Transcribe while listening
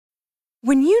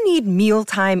When you need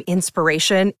mealtime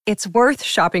inspiration, it's worth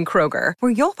shopping Kroger,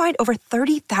 where you'll find over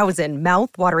 30,000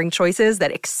 mouth-watering choices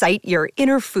that excite your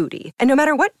inner foodie. And no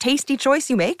matter what tasty choice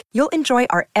you make, you'll enjoy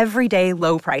our everyday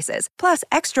low prices, plus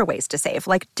extra ways to save,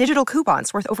 like digital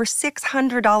coupons worth over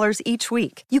 $600 each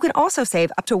week. You can also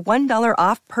save up to $1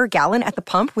 off per gallon at the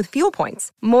pump with fuel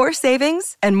points. More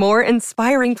savings and more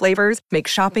inspiring flavors make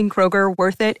shopping Kroger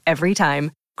worth it every time.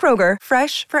 Kroger,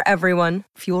 fresh for everyone.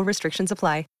 Fuel restrictions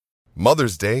apply.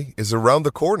 Mother's Day is around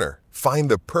the corner.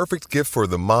 Find the perfect gift for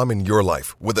the mom in your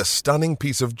life with a stunning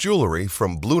piece of jewelry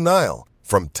from Blue Nile.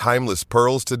 From timeless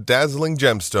pearls to dazzling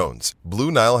gemstones,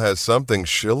 Blue Nile has something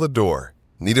she'll adore.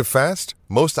 Need it fast?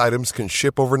 Most items can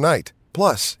ship overnight.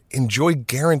 Plus, enjoy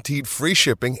guaranteed free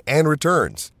shipping and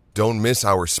returns. Don't miss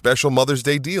our special Mother's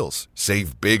Day deals.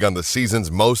 Save big on the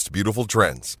season's most beautiful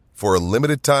trends. For a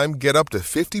limited time, get up to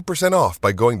 50% off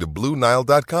by going to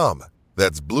BlueNile.com.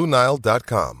 That's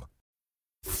BlueNile.com.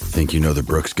 Think you know the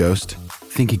Brooks Ghost?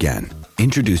 Think again.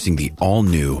 Introducing the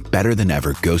all-new,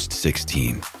 better-than-ever Ghost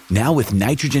 16. Now with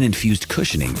nitrogen-infused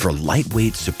cushioning for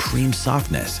lightweight, supreme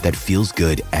softness that feels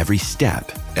good every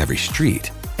step, every street,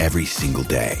 every single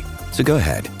day. So go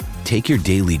ahead, take your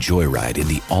daily joyride in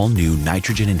the all-new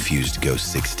nitrogen-infused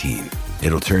Ghost 16.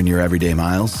 It'll turn your everyday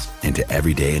miles into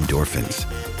everyday endorphins.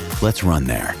 Let's run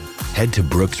there. Head to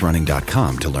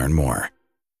brooksrunning.com to learn more.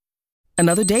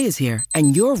 Another day is here,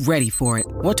 and you're ready for it.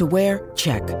 What to wear?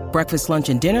 Check. Breakfast, lunch,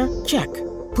 and dinner? Check.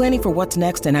 Planning for what's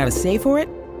next and how to save for it?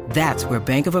 That's where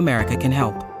Bank of America can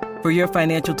help. For your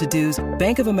financial to-dos,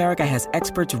 Bank of America has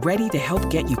experts ready to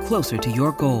help get you closer to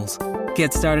your goals.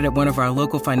 Get started at one of our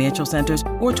local financial centers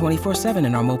or 24/7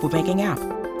 in our mobile banking app.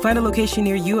 Find a location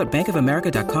near you at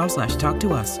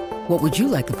bankofamerica.com/talktous. What would you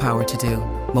like the power to do?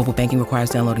 Mobile banking requires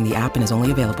downloading the app and is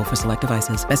only available for select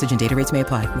devices. Message and data rates may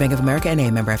apply. Bank of America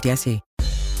N.A., member FDIC.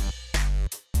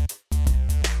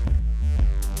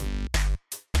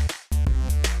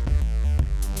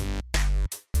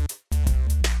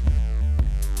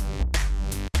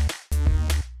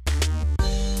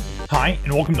 Hi,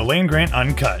 and welcome to Land Grant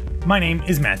Uncut. My name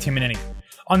is Matt Timonini.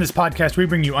 On this podcast, we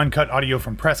bring you uncut audio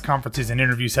from press conferences and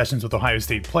interview sessions with Ohio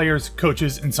State players,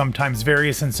 coaches, and sometimes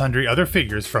various and sundry other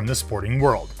figures from the sporting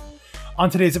world. On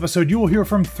today's episode, you will hear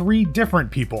from three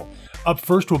different people. Up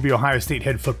first will be Ohio State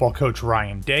head football coach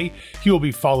Ryan Day. He will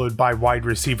be followed by wide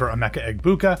receiver Emeka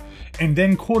Egbuka, and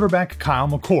then quarterback Kyle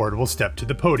McCord will step to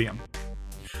the podium.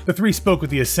 The three spoke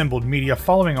with the assembled media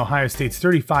following Ohio State's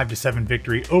 35-7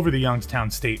 victory over the Youngstown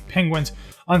State Penguins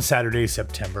on Saturday,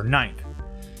 September 9th.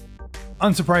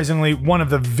 Unsurprisingly, one of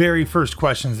the very first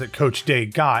questions that Coach Day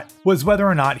got was whether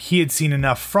or not he had seen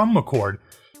enough from McCord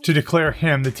to declare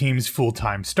him the team's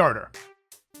full-time starter.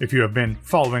 If you have been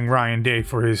following Ryan Day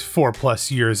for his 4+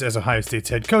 years as Ohio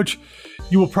State's head coach,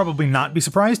 you will probably not be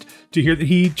surprised to hear that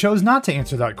he chose not to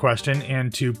answer that question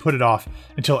and to put it off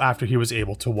until after he was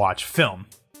able to watch film.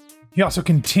 He also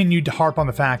continued to harp on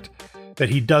the fact that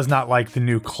he does not like the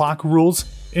new clock rules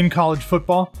in college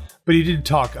football, but he did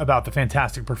talk about the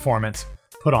fantastic performance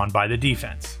put on by the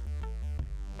defense.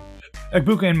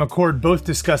 Egbuka and McCord both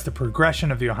discussed the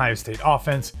progression of the Ohio State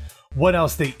offense, what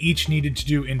else they each needed to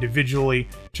do individually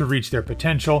to reach their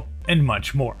potential, and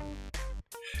much more.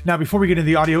 Now, before we get into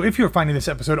the audio, if you're finding this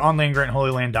episode on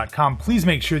landgrantholyland.com, please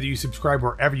make sure that you subscribe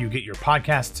wherever you get your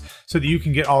podcasts so that you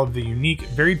can get all of the unique,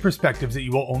 varied perspectives that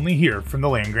you will only hear from the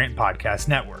Land Grant Podcast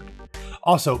Network.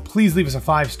 Also, please leave us a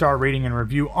 5-star rating and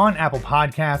review on Apple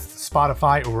Podcasts,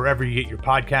 Spotify, or wherever you get your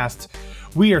podcasts.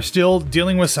 We are still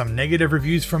dealing with some negative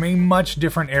reviews from a much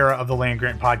different era of the Land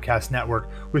Grant Podcast Network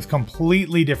with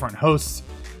completely different hosts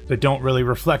that don't really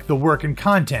reflect the work and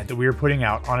content that we are putting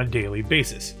out on a daily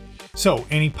basis. So,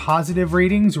 any positive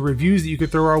ratings or reviews that you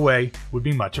could throw our way would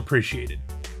be much appreciated.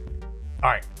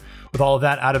 Alright, with all of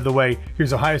that out of the way,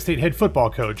 here's Ohio State head football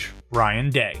coach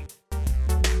Ryan Day.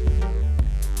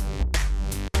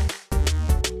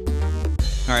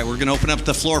 All right, we're going to open up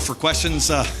the floor for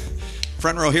questions.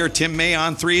 Front row here, Tim May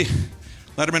on 3,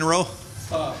 Letterman row.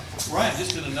 Ryan,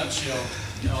 just in a nutshell,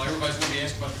 everybody's going to be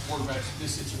asked about the quarterbacks in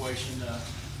this situation.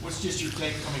 What's just your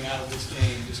take coming out of this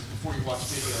game, just before you watch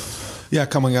video? Yeah,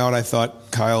 coming out, I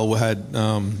thought Kyle had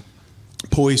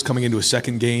poise coming into a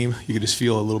second game. You could just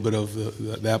feel a little bit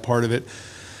of that part of it.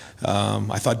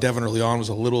 I thought Devin early on was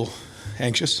a little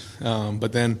anxious,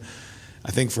 but then I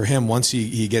think for him, once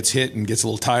he gets hit and gets a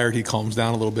little tired, he calms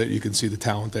down a little bit. You can see the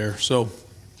talent there. So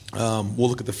we'll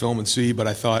look at the film and see, but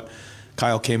I thought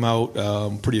Kyle came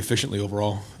out pretty efficiently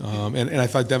overall. And I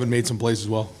thought Devin made some plays as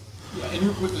well. Yeah, and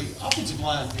real quickly, offensive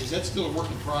line, is that still a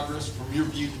work in progress from your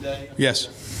view today? Yes.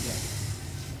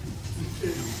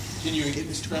 Yeah. Can you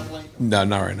extrapolate? No,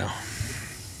 not right now.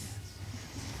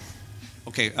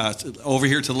 Okay, over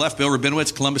here to the left, Bill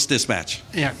Rabinowitz, Columbus Dispatch.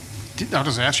 Yeah. I'll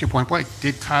just ask you point blank.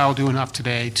 Did Kyle do enough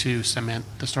today to cement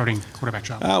the starting quarterback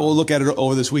job? We'll look at it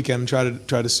over this weekend and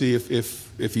try to see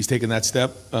if he's taken that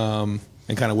step and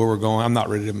kind of where we're going. I'm not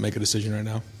ready to make a decision right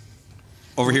now.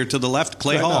 Over here to the left,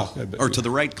 Clay Hall. Or to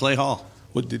the right, Clay Hall.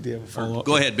 What did you have a follow-up?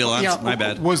 Go ahead, Bill. My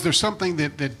bad. Was there something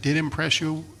that did impress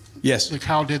you? Yes. That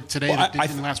Kyle did today that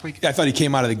didn't last week? I thought he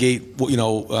came out of the gate,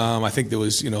 I think there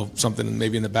was, something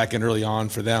maybe in the back end early on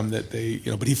for them that they,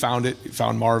 but he found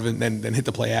Marvin, then hit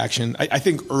the play action. I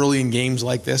think early in games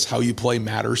like this, how you play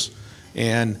matters.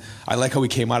 And I like how he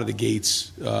came out of the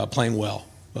gates playing well.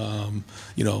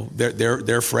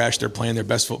 They're fresh, they're playing their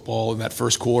best football in that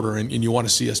first quarter, and you want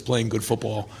to see us playing good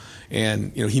football.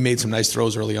 And, he made some nice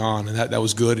throws early on, and that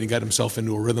was good, and he got himself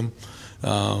into a rhythm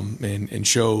and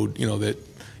showed, that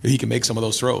he can make some of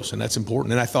those throws, and that's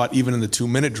important. And I thought even in the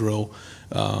 2-minute drill,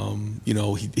 I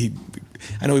know he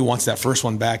wants that first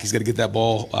one back. He's got to get that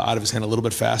ball out of his hand a little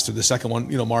bit faster. The second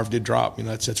one, Marv did drop.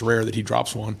 That's rare that he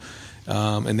drops one.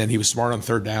 And then he was smart on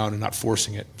third down and not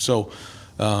forcing it. So,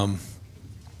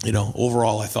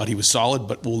 overall I thought he was solid,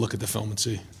 but we'll look at the film and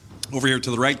see. Over here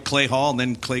to the right, Clay Hall, and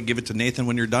then Clay, give it to Nathan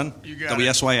when you're done. You got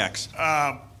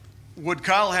WSYX. Would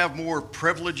Kyle have more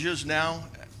privileges now?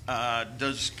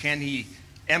 Can he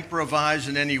improvise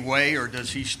in any way, or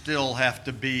does he still have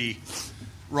to be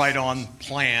right on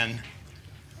plan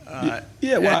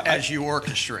as you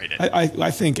orchestrate it?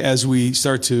 I think as we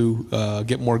start to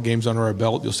get more games under our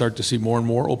belt, you'll start to see more and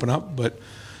more open up. But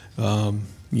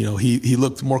he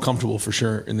looked more comfortable for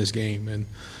sure in this game, and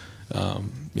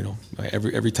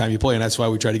every time you play, and that's why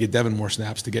we try to get Devin more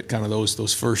snaps to get kind of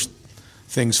those first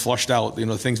things flushed out.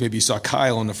 Things maybe you saw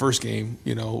Kyle in the first game.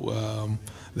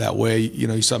 That way,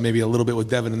 you saw maybe a little bit with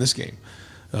Devin in this game.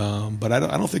 But I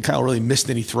don't think Kyle really missed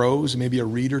any throws, maybe a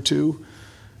read or two.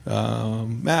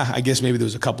 I guess maybe there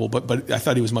was a couple, but I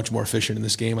thought he was much more efficient in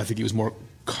this game. I think he was more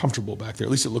comfortable back there.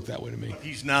 At least it looked that way to me.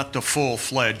 He's not the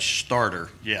full-fledged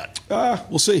starter yet.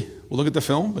 We'll see. We'll look at the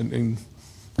film and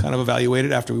kind of evaluate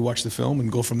it after we watch the film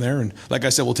and go from there. And like I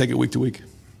said, we'll take it week to week.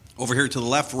 Over here to the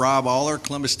left, Rob Aller,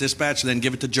 Columbus Dispatch, and then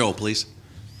give it to Joe, please.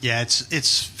 Yeah,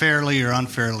 it's fairly or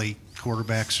unfairly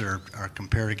quarterbacks are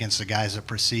compared against the guys that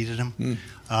preceded him.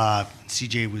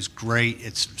 CJ was great.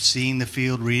 It's seeing the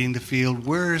field, reading the field.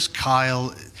 Where is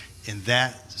Kyle in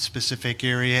that specific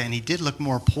area? And he did look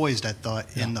more poised, I thought,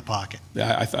 in the pocket.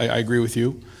 Yeah, I agree with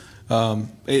you.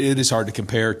 It is hard to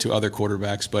compare to other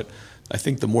quarterbacks, but I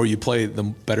think the more you play, the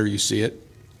better you see it.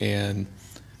 And,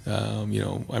 I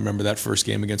remember that first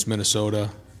game against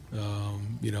Minnesota.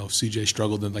 CJ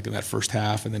struggled in that first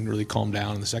half and then really calmed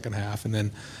down in the second half. And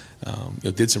then,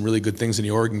 did some really good things in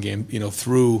the Oregon game,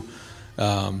 threw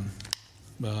a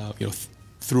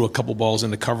couple balls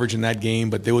into coverage in that game,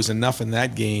 but there was enough in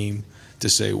that game to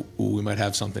say, ooh, we might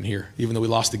have something here. Even though we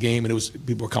lost the game and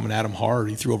people were coming at him hard,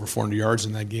 he threw over 400 yards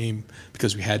in that game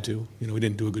because we had to. We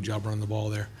didn't do a good job running the ball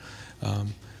there.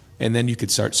 And then you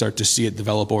could start to see it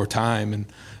develop over time. And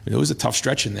it was a tough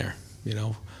stretch in there,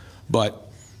 But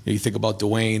you think about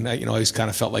Dwayne. I always kind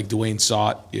of felt like Dwayne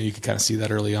saw it. You could kind of see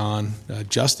that early on.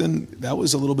 Justin, that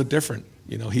was a little bit different.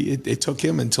 It took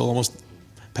him until almost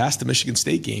past the Michigan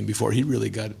State game before he really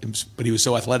got him. But he was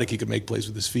so athletic he could make plays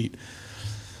with his feet.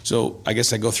 So I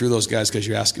guess I go through those guys because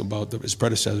you ask about his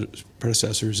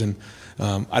predecessors, and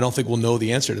I don't think we'll know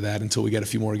the answer to that until we get a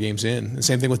few more games in. And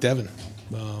same thing with Devin.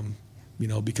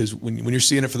 Because when you're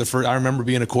seeing it for the first, I remember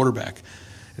being a quarterback.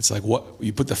 It's like, what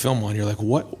you put the film on, you're like,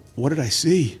 what did I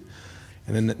see?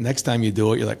 And then the next time you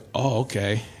do it, you're like, oh,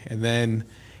 okay. And then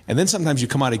sometimes you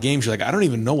come out of games, you're like, I don't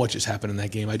even know what just happened in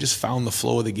that game. I just found the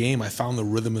flow of the game. I found the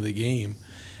rhythm of the game.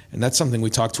 And that's something we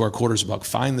talk to our quarters about.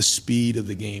 Find the speed of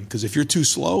the game. Because if you're too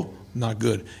slow, not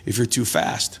good. If you're too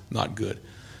fast, not good.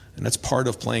 And that's part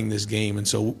of playing this game. And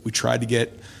so we tried to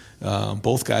get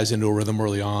both guys into a rhythm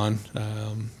early on.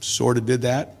 Sort of did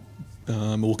that.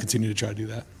 And we'll continue to try to do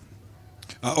that.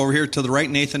 Over here to the right,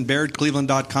 Nathan Baird,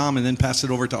 Cleveland.com, and then pass it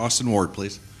over to Austin Ward,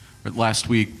 please. Last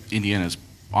week, Indiana's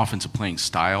offensive playing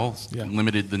style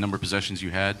limited the number of possessions you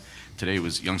had. Today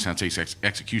was Youngstown State's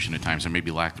execution at times, and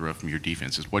maybe lack thereof from your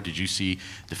defenses. What did you see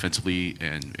defensively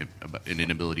and an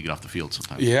inability to get off the field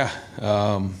sometimes? Yeah,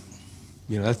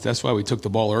 that's why we took the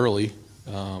ball early.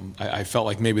 I felt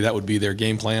like maybe that would be their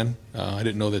game plan. I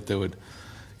didn't know that they would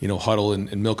huddle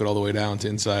and milk it all the way down to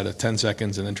inside of 10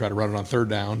 seconds and then try to run it on third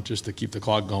down just to keep the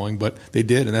clock going. But they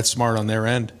did, and that's smart on their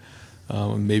end.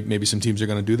 Maybe some teams are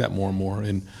going to do that more and more.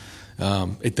 And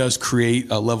it does create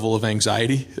a level of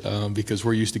anxiety because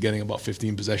we're used to getting about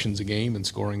 15 possessions a game and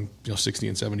scoring 60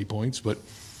 and 70 points. But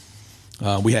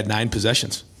we had 9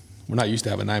 possessions we're not used to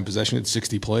having 9 possessions. It's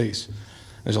 60 plays.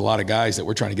 There's a lot of guys that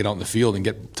we're trying to get out in the field and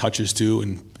get touches to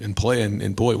and play.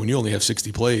 And boy, when you only have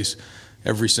 60 plays,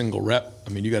 every single rep,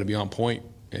 I mean, you got to be on point.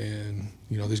 And,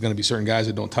 there's going to be certain guys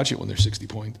that don't touch it when they're 60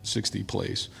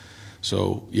 plays.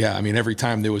 So, yeah, I mean, every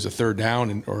time there was a third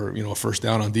down or a first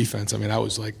down on defense, I mean, I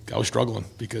was struggling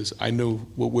because I knew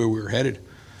where we were headed.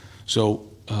 So,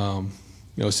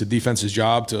 it's the defense's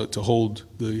job to hold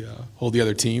the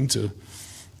other team to,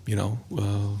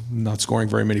 not scoring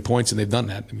very many points, and they've done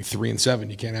that. I mean, 3 and 7,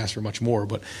 you can't ask for much more.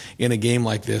 But in a game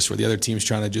like this where the other team's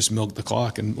trying to just milk the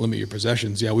clock and limit your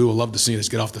possessions, yeah, we would love to see us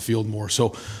get off the field more.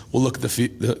 So we'll look at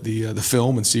the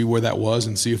film and see where that was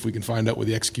and see if we can find out where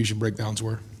the execution breakdowns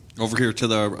were. Over here to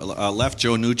the left,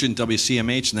 Joe Nugent,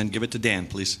 WCMH, and then give it to Dan,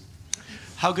 please.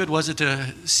 How good was it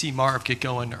to see Marv get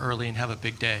going early and have a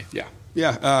big day?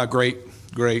 Yeah, great.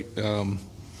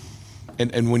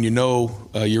 And when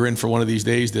you're in for one of these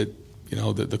days that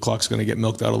the clock's going to get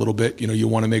milked out a little bit, you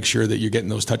want to make sure that you're getting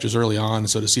those touches early on.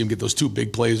 So to see him get those 2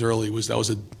 big plays early was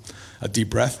a deep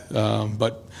breath.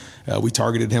 But we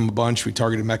targeted him a bunch. We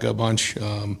targeted Mecca a bunch.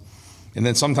 And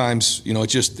then sometimes,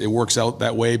 it works out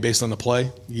that way based on the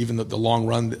play. Even the long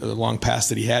run, the long pass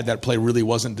that he had, that play really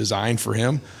wasn't designed for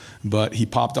him, but he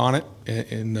popped on it,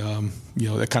 and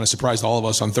that kind of surprised all of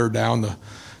us on third down.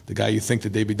 The guy you think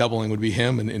that they'd be doubling would be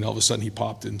him, and all of a sudden he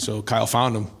popped, and so Kyle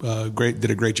found him.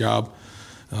 Did a great job.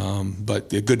 But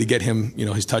good to get him,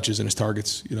 his touches and his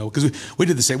targets, because we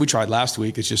did the same. We tried last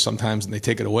week. It's just sometimes when they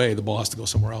take it away, the ball has to go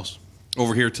somewhere else.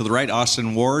 Over here to the right,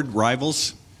 Austin Ward,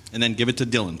 Rivals, and then give it to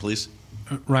Dylan, please.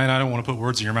 Ryan, I don't want to put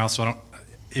words in your mouth, so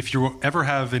if you ever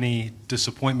have any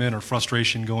disappointment or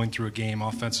frustration going through a game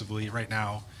offensively right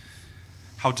now,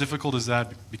 how difficult is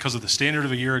that because of the standard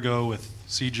of a year ago with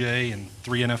CJ and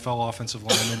 3 NFL offensive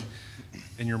linemen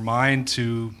in your mind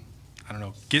to,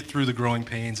 get through the growing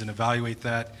pains and evaluate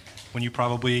that when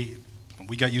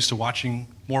we got used to watching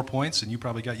more points and you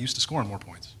probably got used to scoring more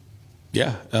points?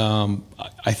 Yeah,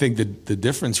 I think the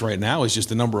difference right now is just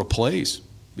the number of plays.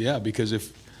 Yeah, because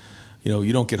if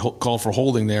you don't get called for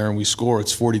holding there and we score,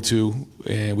 it's 42,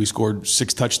 and we scored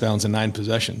 6 touchdowns in 9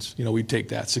 possessions. We'd take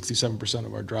that, 67%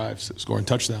 of our drives scoring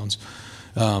touchdowns.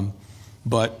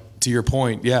 But to your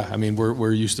point, yeah, I mean,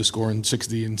 we're used to scoring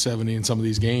 60 and 70 in some of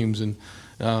these games, and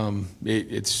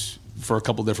it's for a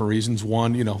couple different reasons.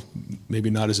 One, maybe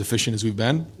not as efficient as we've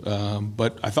been,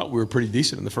 but I thought we were pretty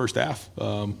decent in the first half.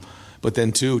 But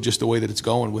then, two, just the way that it's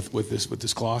going with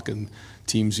this clock and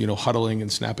teams, huddling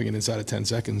and snapping it inside of 10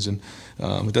 seconds. And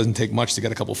it doesn't take much to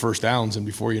get a couple first downs. And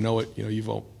before you know it, you've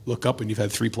look up and you've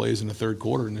had 3 plays in the third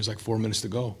quarter and there's like 4 minutes to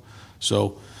go.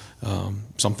 So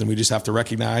something we just have to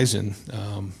recognize. And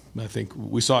I think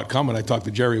we saw it coming. I talked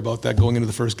to Jerry about that going into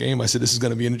the first game. I said, this is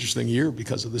going to be an interesting year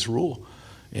because of this rule.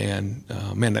 And,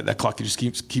 man, that clock just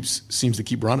seems to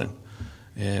keep running.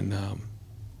 And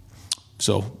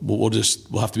so we'll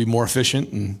have to be more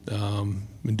efficient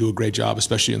and do a great job,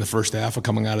 especially in the first half of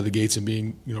coming out of the gates and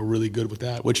being really good with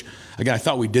that. Which again, I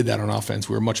thought we did that on offense.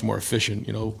 We were much more efficient,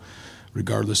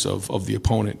 regardless of the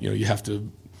opponent. You have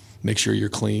to make sure you're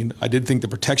clean. I did think the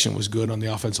protection was good on the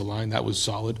offensive line. That was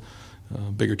solid.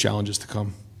 Bigger challenges to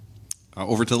come.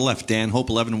 Over to the left, Dan Hope,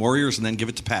 11 Warriors, and then give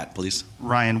it to Pat, please.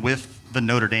 Ryan, with the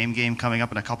Notre Dame game coming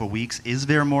up in a couple of weeks, is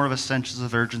there more of a sense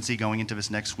of urgency going into this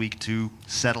next week to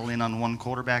settle in on one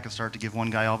quarterback and start to give one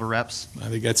guy all the reps? I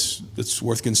think that's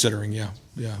worth considering, yeah.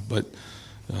 But,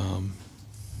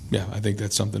 I think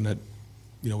that's something that,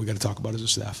 we got to talk about as a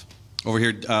staff. Over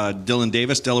here, Dylan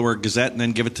Davis, Delaware Gazette, and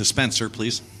then give it to Spencer,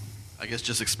 please. I guess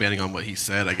just expanding on what he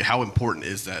said, how important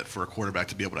is that for a quarterback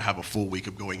to be able to have a full week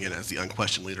of going in as the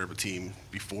unquestioned leader of a team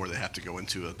before they have to go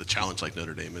into the challenge like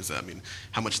Notre Dame?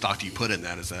 How much stock do you put in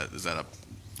that? Is that a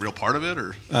real part of it,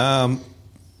 or? I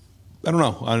don't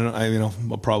know.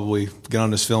 I'll probably get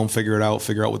on this film, figure out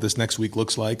what this next week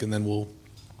looks like, and then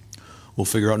we'll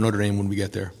figure out Notre Dame when we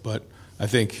get there. But I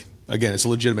think, again, it's a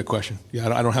legitimate question.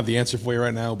 Yeah, I don't have the answer for you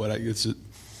right now, but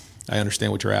I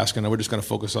understand what you're asking. We're just going to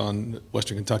focus on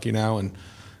Western Kentucky now and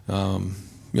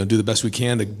do the best we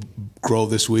can to grow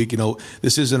this week.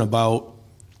 This isn't about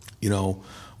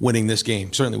winning this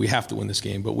game. Certainly we have to win this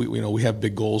game, but we have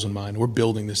big goals in mind. We're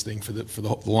building this thing for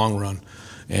the long run,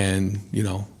 and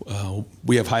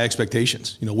we have high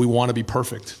expectations. We want to be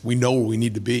perfect. We know where we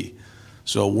need to be,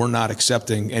 so we're not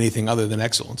accepting anything other than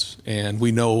excellence. And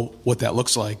we know what that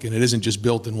looks like, and it isn't just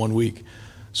built in 1 week.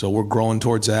 So we're growing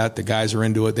towards that. The guys are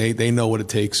into it. They know what it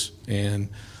takes. And,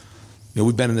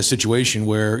 we've been in a situation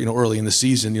where, early in the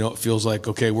season, it feels like,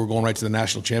 okay, we're going right to the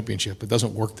national championship. It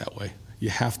doesn't work that way. You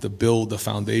have to build the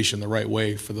foundation the right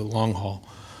way for the long haul.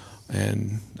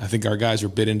 And I think our guys are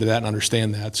bit into that and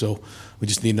understand that. So we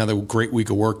just need another great week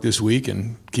of work this week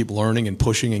and keep learning and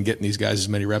pushing and getting these guys as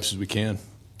many reps as we can.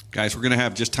 Guys, we're going to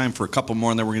have just time for a couple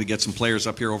more, and then we're going to get some players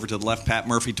up here over to the left. Pat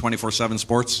Murphy, 24/7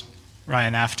 Sports.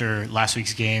 Ryan, after last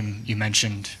week's game, you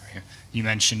mentioned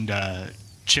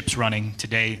Chip's running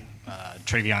today.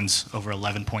 Trayvion's over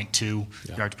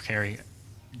 11.2 yards per carry.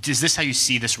 Is this how you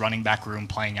see this running back room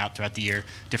playing out throughout the year?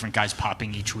 Different guys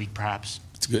popping each week, perhaps?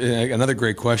 It's good. Another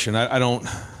great question. I don't.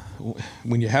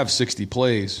 When you have 60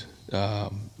 plays,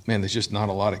 man, there's just not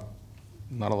a lot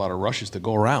of rushes to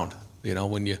go around. You know,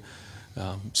 when you.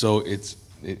 So it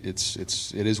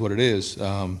is what it is.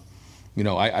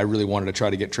 I really wanted to try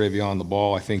to get Trayvion the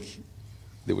ball. I think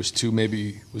there was two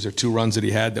runs that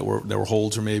he had that were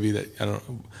holds, or maybe that I don't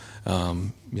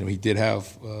know. He did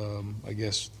have I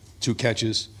guess 2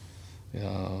 catches. He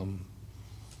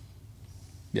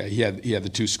had the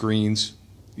 2 screens,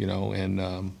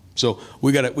 and so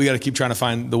we got to keep trying to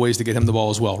find the ways to get him the ball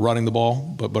as well, running the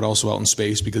ball, but also out in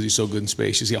space because he's so good in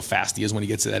space. You see how fast he is when he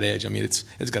gets to that edge. I mean, it's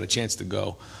got a chance to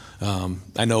go.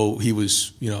 I know he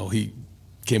was, he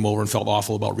came over and felt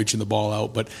awful about reaching the ball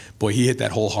out, but boy, he hit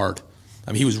that hole hard.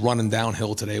 I mean, he was running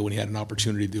downhill today when he had an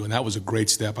opportunity to do, and that was a great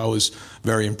step. I was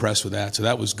very impressed with that, so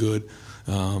that was good.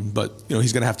 But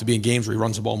he's going to have to be in games where he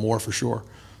runs the ball more for sure.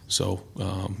 So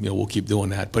we'll keep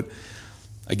doing that. But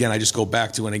again, I just go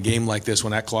back to in a game like this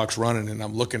when that clock's running and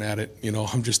I'm looking at it,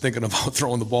 I'm just thinking about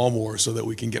throwing the ball more so that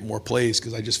we can get more plays,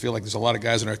 because I just feel like there's a lot of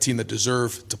guys on our team that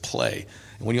deserve to play.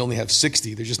 And when you only have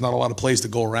 60, there's just not a lot of plays to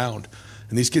go around.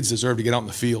 And these kids deserve to get out in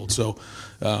the field. So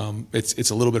it's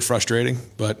a little bit frustrating,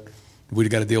 but we've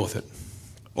got to deal with it.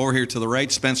 Over here to the right,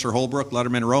 Spencer Holbrook,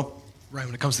 Letterman Row. Right,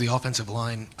 when it comes to the offensive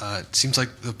line, it seems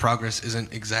like the progress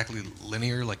isn't exactly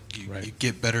linear. Like you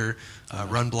get better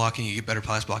run blocking, you get better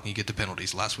pass blocking, you get the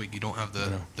penalties. Last week you don't have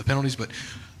the penalties, but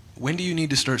when do you need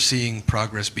to start seeing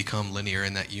progress become linear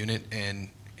in that unit, and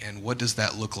what does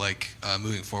that look like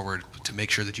moving forward to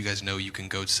make sure that you guys know you can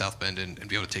go to South Bend and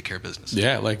be able to take care of business?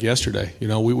 Yeah, like yesterday.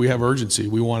 We have urgency.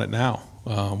 We want it now.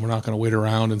 We're not going to wait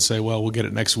around and say, well, we'll get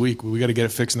it next week. We got to get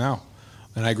it fixed now.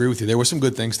 And I agree with you. There were some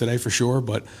good things today for sure,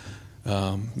 but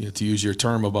to use your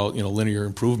term about linear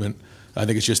improvement, I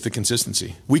think it's just the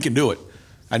consistency. We can do it.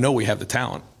 I know we have the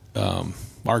talent.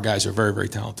 Our guys are very, very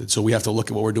talented. So we have to look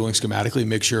at what we're doing schematically,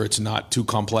 make sure it's not too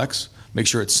complex, make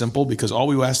sure it's simple, because all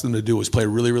we asked them to do was play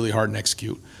really, really hard and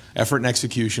execute. Effort and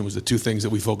execution was the 2 things that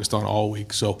we focused on all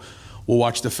week. So we'll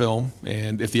watch the film,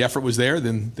 and if the effort was there,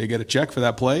 then they get a check for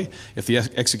that play. If the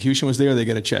execution was there, they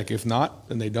get a check. If not,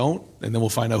 then they don't, and then we'll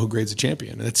find out who grades the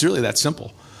champion. And it's really that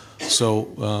simple.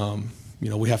 So,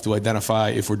 we have to identify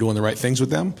if we're doing the right things with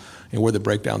them and where the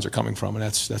breakdowns are coming from, and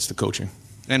that's the coaching.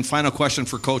 And final question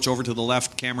for Coach over to the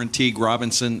left, Cameron Teague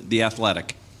Robinson, The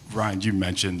Athletic. Ryan, you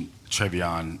mentioned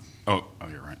Trayvion. Oh,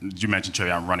 you're right. You mentioned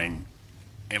Trayvion running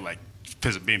and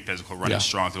being physical, running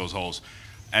strong through those holes.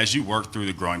 As you work through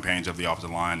the growing pains of the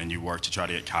offensive line and you work to try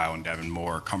to get Kyle and Devin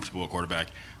more comfortable at quarterback,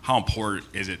 how important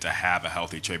is it to have a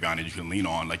healthy Trayvion that you can lean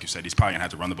on? Like you said, he's probably going to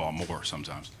have to run the ball more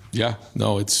sometimes. Yeah,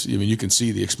 no, you can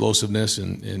see the explosiveness,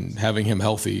 and having him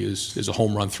healthy is a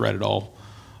home run threat at all,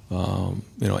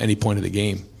 any point of the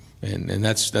game. And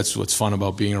that's what's fun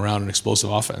about being around an explosive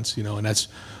offense, and that's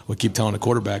what I keep telling the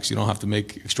quarterbacks. You don't have to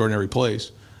make extraordinary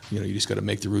plays. You just got to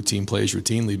make the routine plays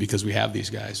routinely, because we have these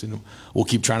guys. And we'll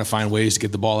keep trying to find ways to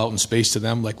get the ball out in space to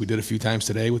them, like we did a few times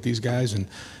today with these guys, and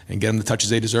get them the touches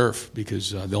they deserve,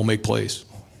 because they'll make plays.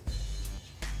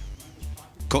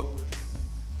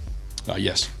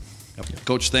 Yes. Yep.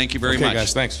 Coach, thank you very much. Okay,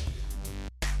 guys, thanks.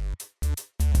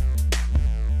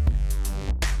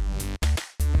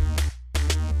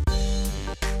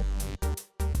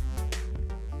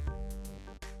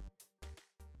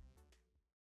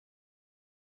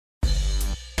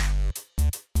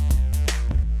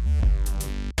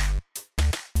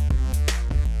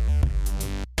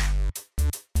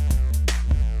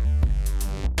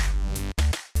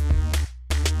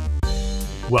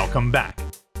 Welcome back.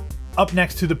 Up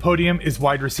next to the podium is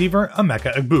wide receiver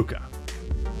Emeka Egbuka.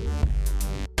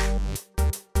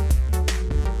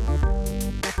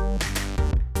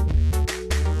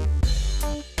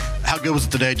 How good was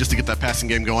it today just to get that passing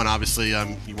game going? Obviously,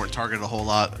 you weren't targeted a whole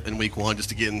lot in week 1, just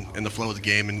to get in the flow of the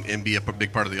game and be a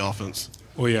big part of the offense.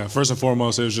 Well, yeah, first and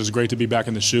foremost, it was just great to be back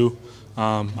in the shoe.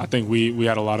 I think we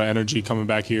had a lot of energy coming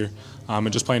back here,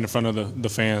 and just playing in front of the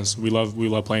fans. We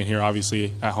love playing here,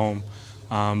 obviously, at home.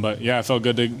 But yeah, it felt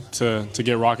good to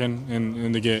get rocking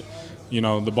and to get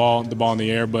the ball in the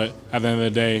air. But at the end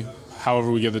of the day,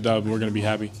 however we get the dub, we're going to be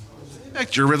happy.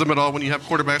 affect your rhythm at all when you have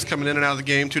quarterbacks coming in and out of the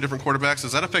game, two different quarterbacks?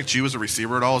 Does that affect you as a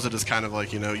receiver at all? Is it just kind of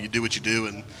like, you do what you do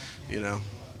and,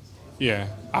 Yeah,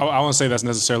 I won't say that's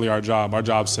necessarily our job. Our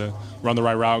job's to run the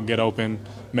right route, get open,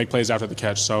 make plays after the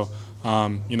catch. So,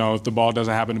 if the ball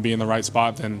doesn't happen to be in the right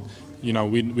spot, then,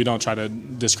 we don't try to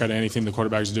discredit anything the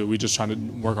quarterbacks do. We just try to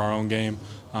work our own game,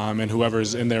 and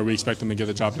whoever's in there, we expect them to get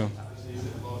the job done.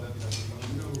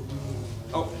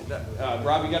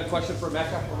 Rob, you got a question for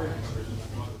Mecca over here?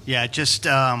 Yeah, just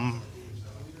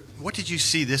what did you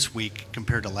see this week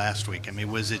compared to last week? I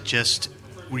mean, were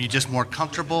you just more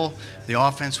comfortable? The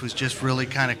offense was just really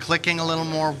kind of clicking a little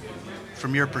more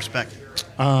from your perspective?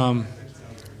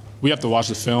 We have to watch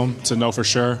the film to know for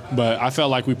sure, but I felt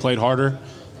like we played harder,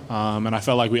 and I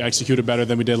felt like we executed better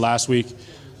than we did last week.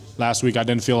 Last week, I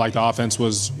didn't feel like the offense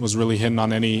was really hitting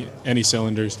on any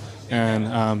cylinders,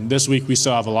 and this week we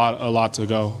still have a lot to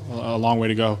go, a long way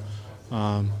to go.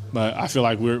 But I feel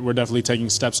like we're definitely taking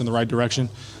steps in the right direction.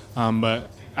 But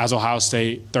as Ohio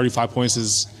State, 35 points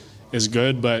is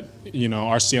good, but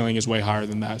our ceiling is way higher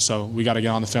than that. So we got to get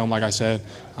on the film, like I said.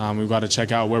 We've got to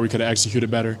check out where we could have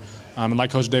executed better. And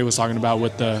like Coach Day was talking about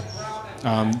with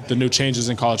the new changes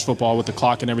in college football with the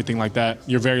clock and everything like that,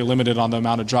 you're very limited on the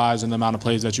amount of drives and the amount of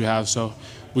plays that you have. So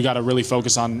we got to really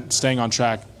focus on staying on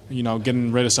track,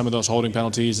 getting rid of some of those holding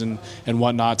penalties and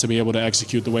whatnot to be able to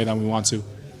execute the way that we want to.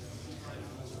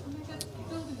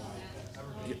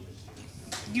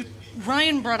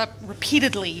 Ryan brought up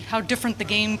repeatedly how different the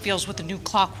game feels with the new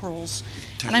clock rules.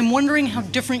 And I'm wondering how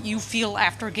different you feel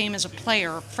after a game as a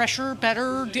player. Fresher,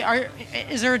 better?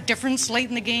 Is there a difference late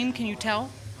in the game? Can you tell?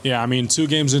 Yeah, 2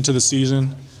 games into the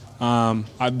season,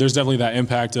 there's definitely that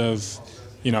impact of,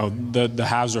 the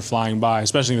halves are flying by,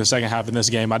 especially in the second half in this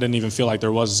game. I didn't even feel like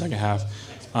there was a second half.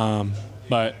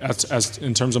 But as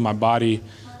in terms of my body,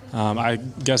 I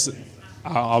guess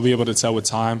I'll be able to tell with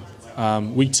time.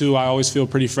 Week 2, I always feel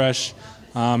pretty fresh.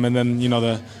 And then,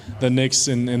 the nicks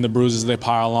and the bruises, they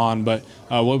pile on. But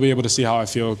we'll be able to see how I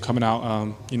feel coming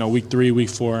out, week 3, week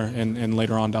 4, and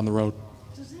later on down the road.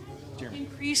 Does it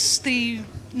increase the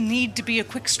need to be a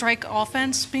quick strike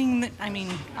offense?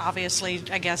 Obviously,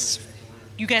 I guess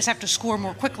you guys have to score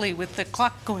more quickly with the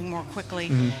clock going more quickly.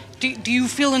 Mm-hmm. Do you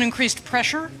feel an increased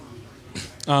pressure?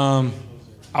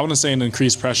 I wouldn't say an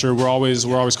increased pressure. We're always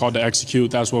called to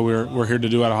execute. That's what we're here to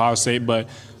do at Ohio State. But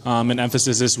an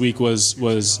emphasis this week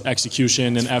was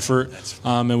execution and effort,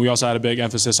 and we also had a big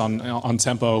emphasis on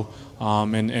tempo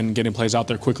and getting plays out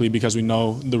there quickly because we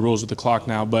know the rules with the clock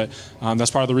now. But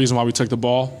that's part of the reason why we took the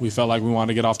ball. We felt like we wanted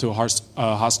to get off to a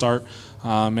hot start,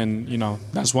 and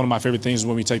that's one of my favorite things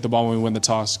when we take the ball when we win the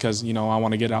toss because I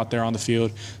want to get out there on the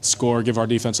field, score, give our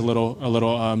defense a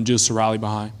little juice to rally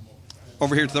behind.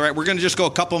 Over here to the right, we're going to just go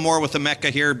a couple more with the Mecca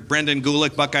here. Brendan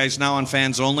Gulick, Buckeyes Now on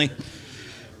Fans Only.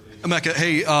 Mecca,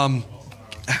 hey, are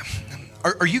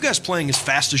you guys playing as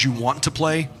fast as you want to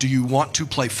play? Do you want to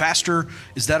play faster?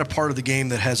 Is that a part of the game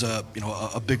that has a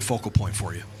big focal point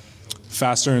for you?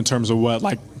 Faster in terms of what,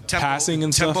 like tempo, passing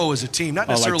and stuff? Tempo as a team, not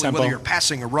necessarily whether you're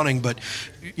passing or running, but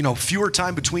fewer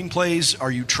time between plays.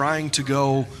 Are you trying to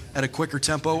go at a quicker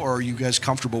tempo, or are you guys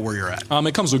comfortable where you're at?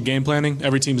 It comes with game planning.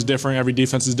 Every team's different. Every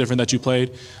defense is different that you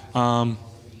played.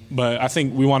 But I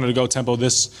think we wanted to go tempo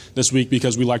this week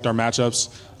because we liked our matchups.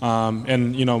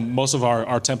 And most of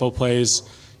our tempo plays,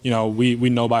 we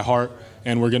know by heart,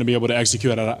 and we're going to be able to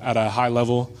execute at a high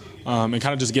level. And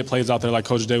kind of just get plays out there like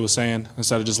Coach Day was saying,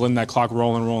 instead of just letting that clock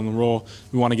roll and roll and roll.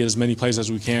 We want to get as many plays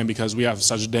as we can because we have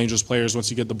such dangerous players.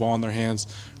 Once you get the ball in their hands,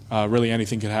 really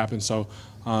anything could happen. So,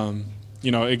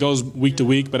 it goes week to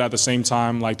week, but at the same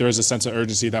time, there is a sense of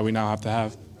urgency that we now have to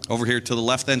have. Over here to the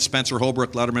left then, Spencer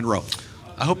Holbrook, Letterman Row.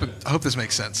 I hope this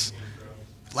makes sense.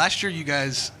 Last year you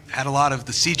guys had a lot of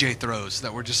the CJ throws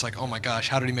that were just like, oh my gosh,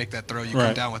 how did he make that throw? You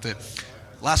come down with it.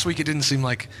 Last week it didn't seem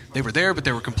like they were there, but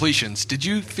they were completions. Did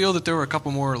you feel that there were a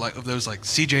couple more of those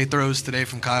CJ throws today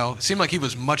from Kyle? It seemed like he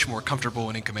was much more comfortable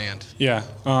and in command. Yeah.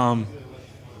 I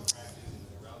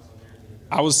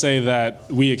would say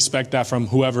that we expect that from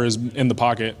whoever is in the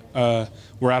pocket.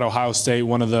 We're at Ohio State,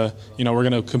 one of the, we're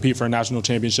going to compete for a national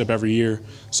championship every year.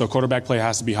 So quarterback play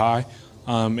has to be high.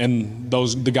 And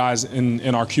the guys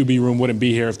in our QB room wouldn't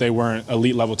be here if they weren't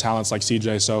elite level talents like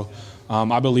CJ. So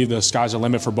I believe the sky's the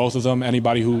limit for both of them.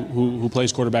 Anybody who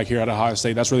plays quarterback here at Ohio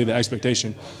State, that's really the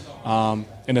expectation.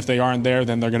 And if they aren't there,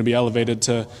 then they're going to be elevated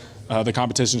to the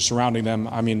competition surrounding them.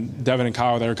 Devin and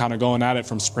Kyle, they're kind of going at it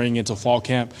from spring into fall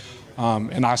camp.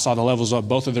 And I saw the levels of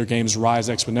both of their games rise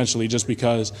exponentially just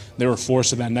because they were forced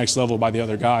to that next level by the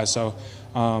other guys. So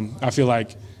I feel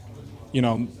like,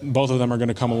 both of them are going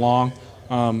to come along.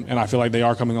 And I feel like they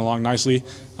are coming along nicely.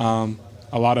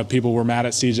 a lot of people were mad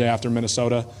at CJ after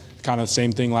Minnesota. Kind of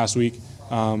same thing last week.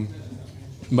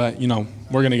 But, you know,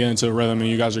 we're going to get into a rhythm, and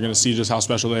you guys are going to see just how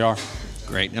special they are.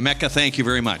 Great. Emeka, thank you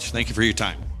very much. Thank you for your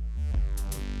time.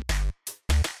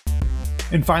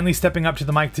 And finally, stepping up to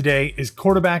the mic today is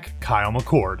quarterback Kyle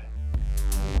McCord.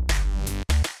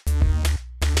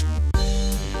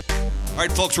 All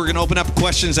right, folks, we're going to open up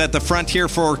questions at the front here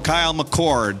for Kyle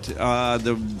McCord.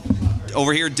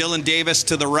 Over here, Dylan Davis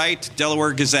to the right,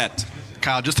 Delaware Gazette.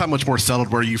 Kyle, just how much more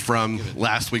settled were you from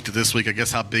last week to this week? I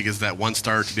guess how big is that one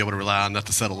start to be able to rely on that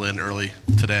to settle in early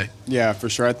today? Yeah, for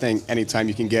sure. I think anytime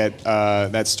you can get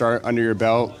that start under your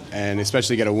belt and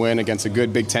especially get a win against a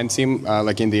good Big Ten team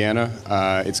like Indiana,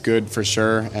 it's good for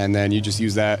sure. And then you just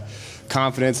use that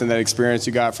confidence and that experience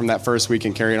you got from that first week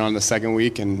and carry it on the second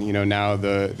week. And, you know, now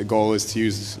the goal is to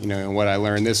use, you know, what I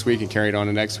learned this week and carry it on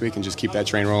the next week and just keep that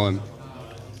train rolling.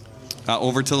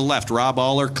 Over to the left, Rob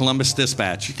Aller, Columbus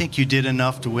Dispatch. You think you did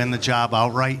enough to win the job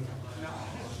outright?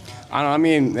 I don't know, I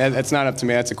mean, that's not up to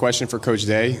me. That's a question for Coach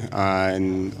Day.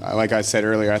 And like I said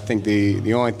earlier, I think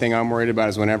the only thing I'm worried about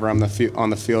is whenever I'm on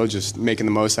the field, just making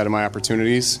the most out of my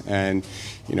opportunities. And,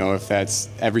 you know, if that's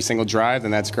every single drive,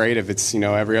 then that's great. If it's, you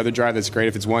know, every other drive, that's great.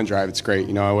 If it's one drive, it's great.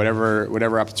 You know,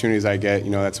 whatever opportunities I get, you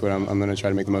know, that's what I'm going to try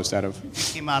to make the most out of.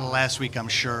 You came out of last week, I'm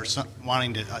sure,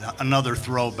 wanting to another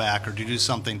throwback or to do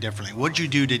something differently. What did you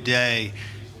do today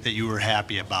that you were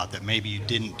happy about that maybe you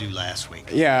didn't do last week?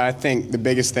 Yeah, I think the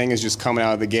biggest thing is just coming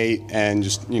out of the gate and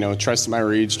just, you know, trusting my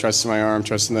reads, trusting my arm,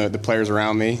 trusting the players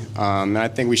around me. And I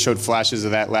think we showed flashes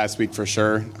of that last week for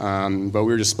sure, but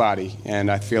we were just spotty. And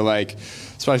I feel like,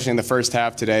 especially in the first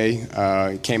half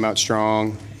today, came out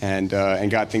strong and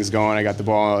got things going. I got the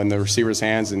ball in the receiver's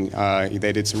hands, and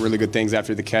they did some really good things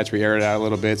after the catch. We aired it out a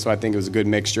little bit, so I think it was a good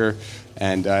mixture.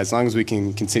 And as long as we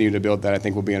can continue to build that, I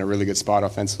think we'll be in a really good spot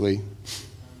offensively.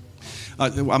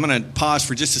 I'm going to pause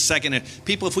for just a second.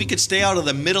 People, if we could stay out of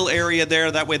the middle area there,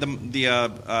 that way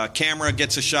the camera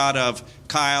gets a shot of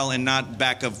Kyle and not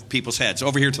back of people's heads.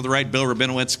 Over here to the right, Bill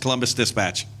Rabinowitz, Columbus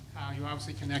Dispatch. You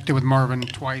obviously connected with Marvin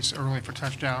twice early for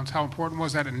touchdowns. How important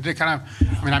was that? And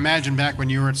I imagine back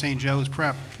when you were at St. Joe's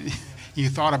Prep, you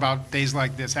thought about days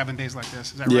like this, having days like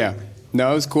this. Is that right? Yeah.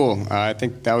 No, it was cool. I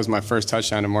think that was my first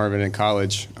touchdown to Marvin in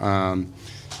college.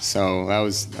 So that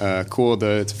was cool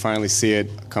to finally see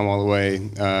it come all the way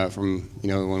from, you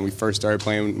know, when we first started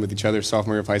playing with each other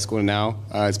sophomore year of high school to now.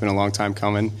 It's been a long time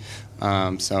coming.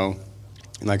 So,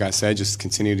 like I said, just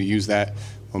continue to use that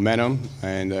momentum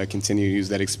and continue to use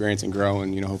that experience and grow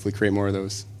and, you know, hopefully create more of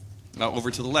those. Over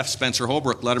to the left, Spencer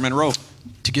Holbrook, Letterman Row.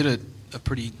 To get a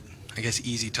pretty, I guess,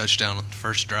 easy touchdown on the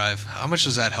first drive, how much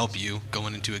does that help you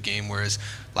going into a game, whereas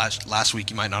last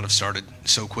week you might not have started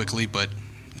so quickly, but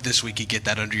this week you get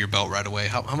that under your belt right away?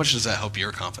 How much does that help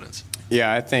your confidence?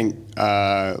 Yeah, I think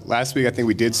last week I think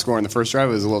we did score in the first drive.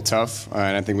 It was a little tough,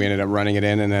 and I think we ended up running it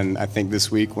in. And then I think this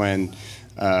week when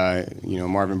you know,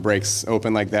 Marvin breaks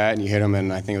open like that and you hit him,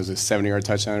 and I think it was a 70-yard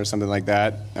touchdown or something like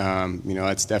that, you know,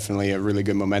 that's definitely a really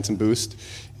good momentum boost.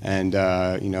 And,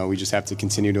 you know, we just have to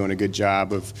continue doing a good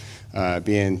job of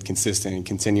being consistent and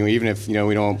continuing. Even if, you know,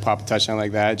 we don't pop a touchdown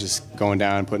like that, just going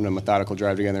down and putting a methodical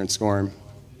drive together and scoring.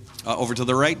 Over to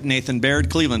the right, Nathan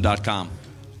Baird, Cleveland.com.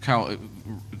 Kyle,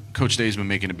 Coach Day's been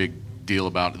making a big deal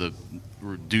about the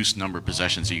reduced number of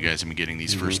possessions that you guys have been getting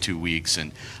these first 2 weeks,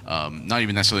 and not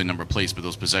even necessarily the number of plays, but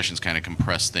those possessions kind of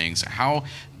compress things. How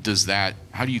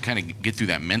do you kind of get through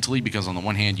that mentally? Because on the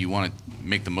one hand, you want to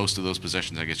make the most of those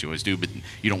possessions, I guess you always do, but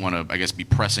you don't want to, I guess, be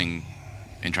pressing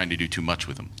and trying to do too much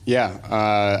with them. Yeah,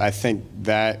 I think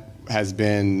that has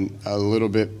been a little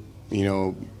bit, you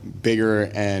know, bigger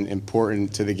and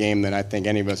important to the game than I think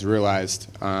any of us realized.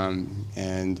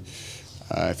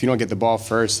 If you don't get the ball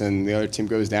first and the other team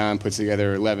goes down, puts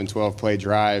together 11, 12-play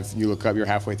drive, you look up, you're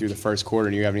halfway through the first quarter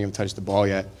and you haven't even touched the ball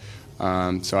yet.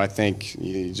 So I think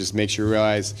you just make sure you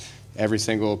realize every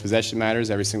single possession matters,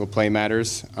 every single play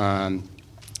matters. And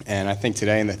I think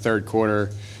today in the third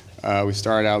quarter, we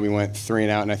started out, we went 3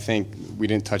 and out, and I think we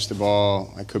didn't touch the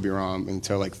ball, I could be wrong,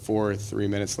 until like 4 or 3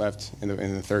 minutes left in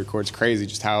the third quarter. It's crazy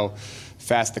just how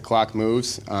fast the clock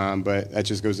moves, but that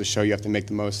just goes to show you have to make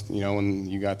the most. You know, when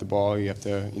you got the ball, you have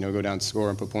to, you know, go down and score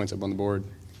and put points up on the board.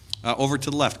 Over to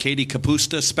the left, Katie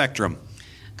Kapusta, Spectrum.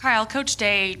 Kyle, Coach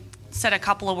Day said a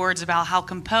couple of words about how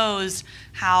composed,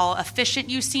 how efficient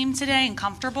you seemed today and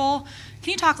comfortable.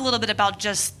 Can you talk a little bit about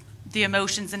just the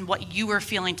emotions and what you were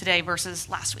feeling today versus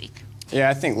last week? Yeah,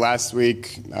 I think last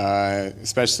week,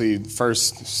 especially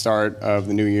first start of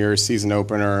the new year, season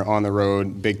opener on the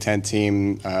road, Big Ten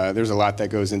team, there's a lot that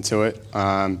goes into it.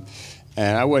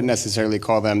 And I wouldn't necessarily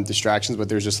call them distractions, but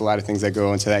there's just a lot of things that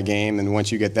go into that game. And once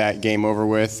you get that game over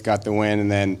with, got the win, and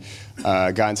then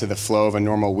got into the flow of a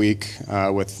normal week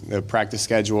with the practice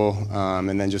schedule,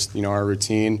 and then just our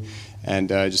routine, and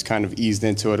just kind of eased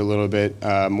into it a little bit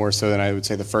more so than I would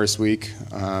say the first week.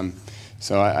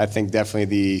 So I think definitely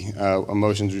the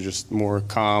emotions are just more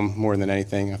calm more than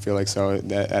anything. I feel like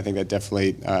I think that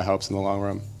definitely helps in the long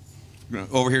run.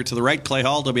 Over here to the right, Clay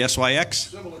Hall,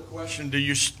 WSYX. Similar question.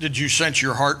 Did you sense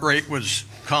your heart rate was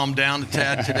calmed down a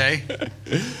tad today?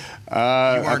 You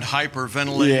weren't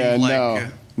hyperventilating? Yeah,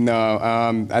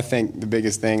 no. I think the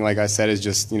biggest thing, like I said, is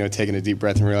just taking a deep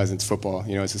breath and realizing it's football.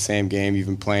 It's the same game you've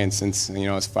been playing since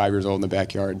I was 5 years old in the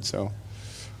backyard. So.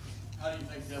 How do you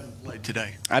think Devin played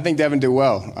today? I think Devin did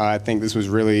well. I think this was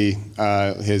really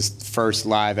his first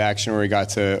live action where he got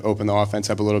to open the offense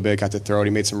up a little bit, got to throw it.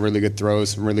 He made some really good throws,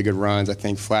 some really good runs. I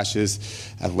think flashes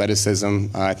athleticism.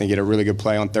 I think he had a really good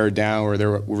play on third down where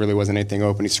there really wasn't anything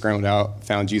open. He scrambled out,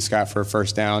 found G. Scott for a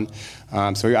first down.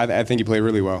 So I think he played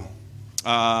really well.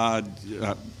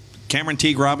 Cameron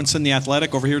Teague Robinson, the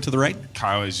athletic, over here to the right.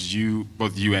 Kyle, as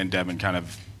both you and Devin kind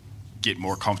of get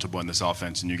more comfortable in this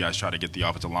offense, and you guys try to get the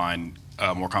offensive line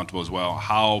more comfortable as well,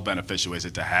 how beneficial is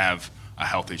it to have a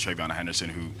healthy Travion Henderson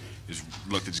who has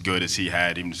looked as good as he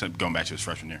had, even going back to his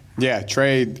freshman year? Yeah,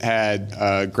 Trey had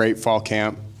a great fall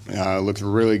camp, looked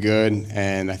really good,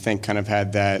 and I think kind of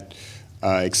had that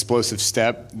explosive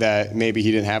step that maybe he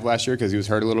didn't have last year because he was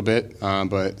hurt a little bit,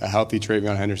 but a healthy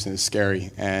Travion Henderson is scary,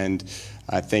 and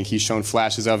I think he's shown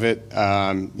flashes of it,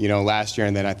 last year,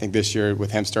 and then I think this year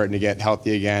with him starting to get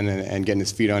healthy again and getting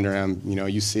his feet under him,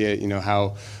 you see it,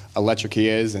 how electric he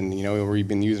is, and we've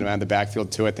been using him out of the backfield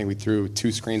too. I think we threw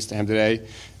 2 screens to him today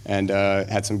and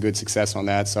had some good success on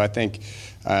that. So I think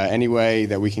any way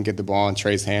that we can get the ball in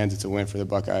Trey's hands, it's a win for the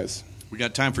Buckeyes. We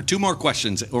got time for 2 more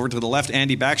questions. Over to the left,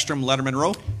 Andy Backstrom, Letterman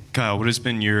Row. Kyle, what has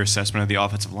been your assessment of the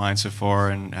offensive line so far,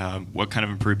 and what kind of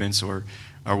improvements or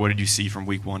what did you see from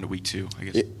week 1 to week 2, I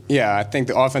guess? Yeah, I think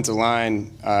the offensive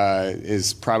line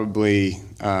is probably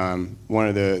one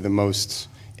of the most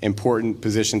important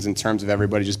positions in terms of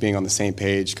everybody just being on the same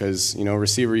page, because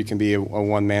receiver, you can be a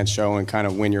one-man show and kind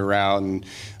of win your route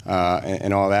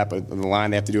and all that, but the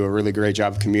line, they have to do a really great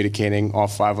job of communicating. All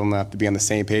 5 of them have to be on the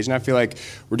same page, and I feel like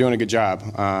we're doing a good job.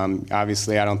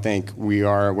 Obviously, I don't think we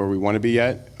are where we want to be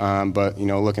yet, but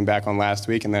looking back on last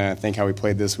week and then I think how we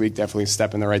played this week, definitely a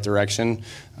step in the right direction.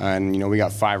 And we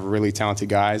got 5 really talented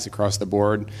guys across the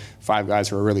board, 5 guys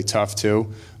who are really tough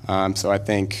too. So I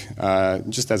think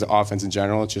just as an offense in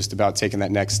general, it's just about taking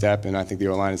that next step, and I think the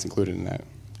O-line is included in that.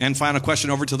 And final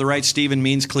question over to the right, Stephen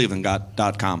Means,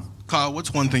 Cleveland.com. Kyle,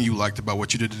 what's one thing you liked about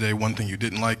what you did today, one thing you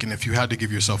didn't like, and if you had to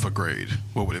give yourself a grade,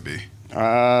 what would it be?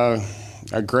 A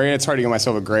grade, it's hard to give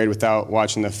myself a grade without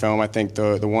watching the film. I think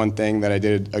the one thing that I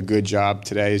did a good job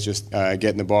today is just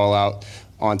getting the ball out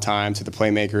on time to the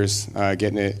playmakers,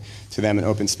 getting it to them in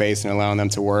open space and allowing them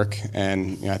to work.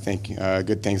 And I think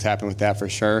good things happen with that for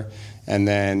sure. And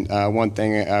then one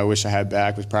thing I wish I had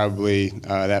back was probably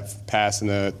that pass in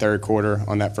the third quarter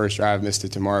on that first drive. Missed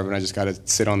it to Marvin. I just got to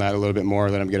sit on that a little bit more,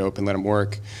 let him get open, let him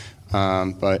work.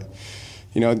 But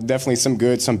definitely some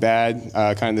good, some bad,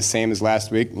 kind of the same as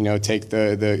last week. Take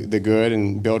the good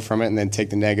and build from it, and then take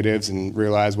the negatives and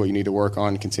realize what you need to work on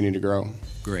and continue to grow.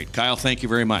 Great. Kyle, thank you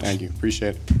very much. Thank you.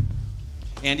 Appreciate it.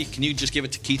 Andy, can you just give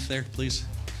it to Keith there, please?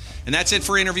 And that's it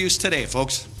for interviews today,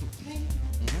 folks.